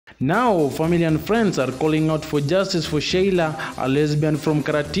Now, family and friends are calling out for justice for Sheila, a lesbian from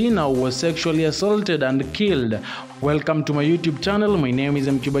Karatina who was sexually assaulted and killed. Welcome to my YouTube channel. My name is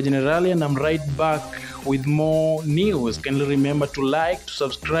Mcuba Generali and I'm right back with more news. Kindly remember to like, to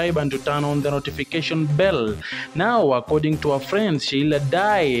subscribe and to turn on the notification bell. Now, according to her friends, Sheila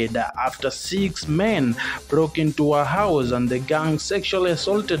died after 6 men broke into her house and the gang sexually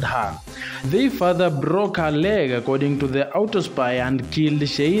assaulted her. They further broke her leg, according to the autopsy, and killed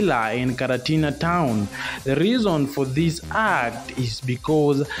Sheila in Karatina town. The reason for this act is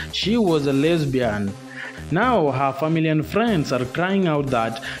because she was a lesbian. Now, her family and friends are crying out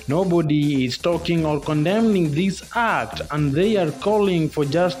that nobody is talking or condemning this act and they are calling for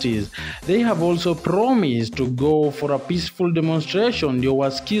justice. They have also promised to go for a peaceful demonstration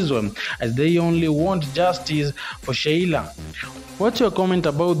during schism as they only want justice for Sheila. What's your comment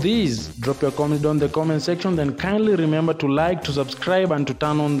about this? Drop your comment down in the comment section, then kindly remember to like, to subscribe and to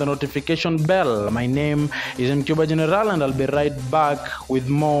turn on the notification bell. My name is Mcuba General and I'll be right back with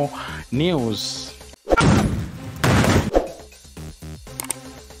more news.